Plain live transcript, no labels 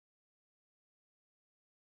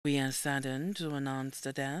We are saddened to announce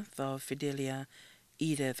the death of Fidelia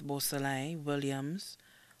Edith Beausoleil Williams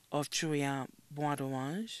of Trouillat, Bois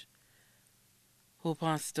who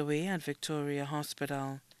passed away at Victoria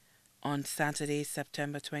Hospital on Saturday,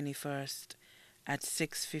 September 21st at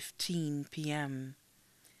 6:15 p.m.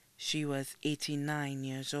 She was 89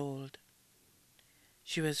 years old.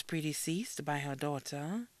 She was predeceased by her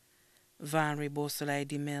daughter, Valerie Beausoleil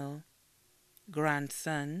de Mille,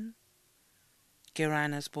 grandson,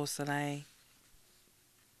 Geranus Beausoleil.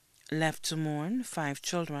 Left to mourn 5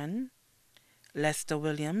 children: Lester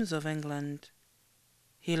Williams of England,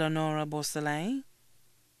 Eleonora Beausoleil,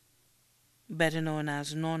 better known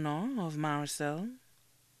as Nona of Marseille,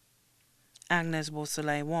 Agnes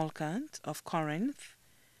Beausoleil Walcott of Corinth,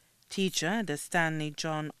 teacher at the Stanley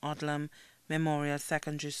John Odlum Memorial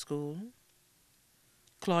Secondary School,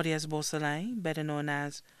 Claudius Beausoleil, better known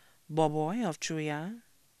as Boboy of Trouillat,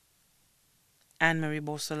 Anne-Marie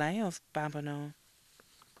Beausoleil of Babonneau.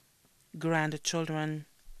 Grandchildren: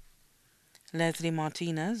 Leslie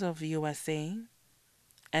Martinez of USA,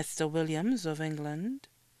 Esther Williams of England,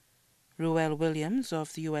 Ruel Williams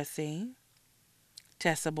of the USA,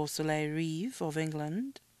 Tessa Beausoleil Reeve of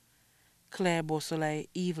England, Claire Beausoleil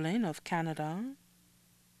Evelyn of Canada,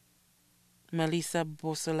 Melissa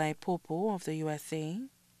Beausoleil Popo of the USA,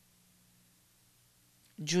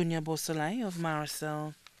 Junior Beausoleil of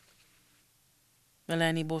Marseille,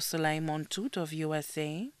 Melanie Beausoleil Montout of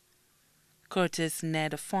USA, Curtis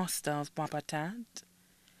Ned Foster of Wapatat,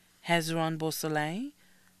 Hezron Beausoleil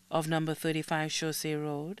of No. 35 Chaussee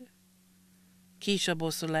Road, Keisha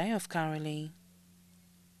Beausoleil of Carolee,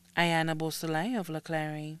 Ayana Beausoleil of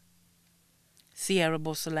Leclerc, Sierra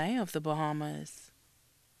Beausoleil of the Bahamas,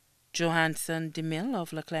 Johansson DeMille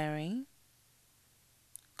of Leclerc,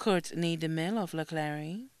 Courtney DeMille of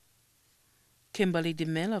Leclerc, Kimberly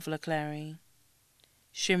DeMille of Leclerc,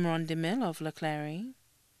 Shimron DeMille of Leclerc,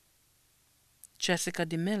 Jessica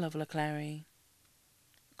DeMille of Leclerc,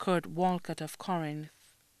 Kurt Walcott of Corinth,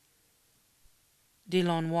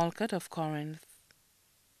 Dylan Walcott of Corinth,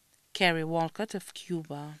 Kerry Walcott of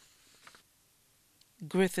Cuba,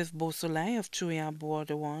 Griffith Beausoleil of Trouillat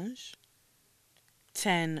Bois,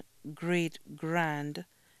 10 great-grand,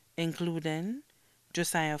 including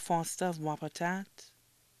Josiah Foster of Wapatat,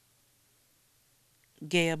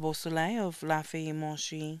 Gaya Beausoleil of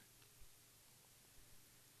Lafayette-Monchy,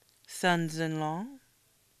 sons-in-law: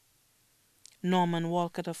 Norman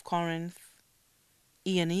Walcott of Corinth,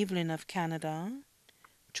 Ian Evelyn of Canada,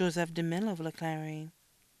 Joseph DeMille of Leclerc,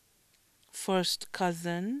 first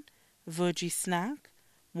cousin Virgie Snack,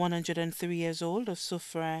 103 years old, of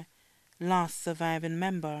Soufrière, last surviving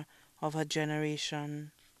member of her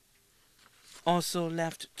generation. Also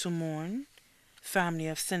left to mourn: family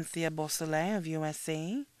of Cynthia Beausoleil of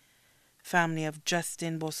USA, family of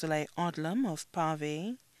Justin Beausoleil Odlum of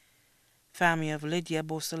Pave, family of Lydia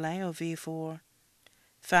Beausoleil of A4,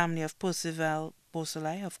 family of Percival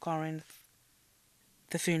Beausoleil of Corinth.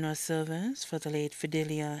 The funeral service for the late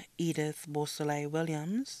Fidelia Edith Beausoleil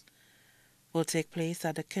Williams will take place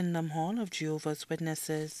at the Kingdom Hall of Jehovah's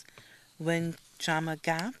Witnesses, Windjammer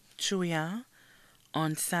Gap, Trouillat,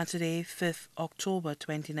 on Saturday, 5th October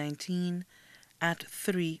 2019 at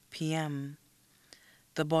 3 p.m.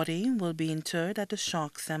 The body will be interred at the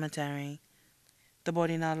Shock Cemetery. The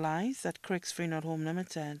body now lies at Crick's Funeral Home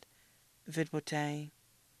Limited, Vidbotay.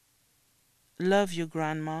 Love you,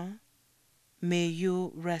 Grandma. May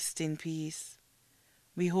you rest in peace.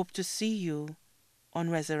 We hope to see you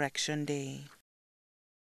on Resurrection Day.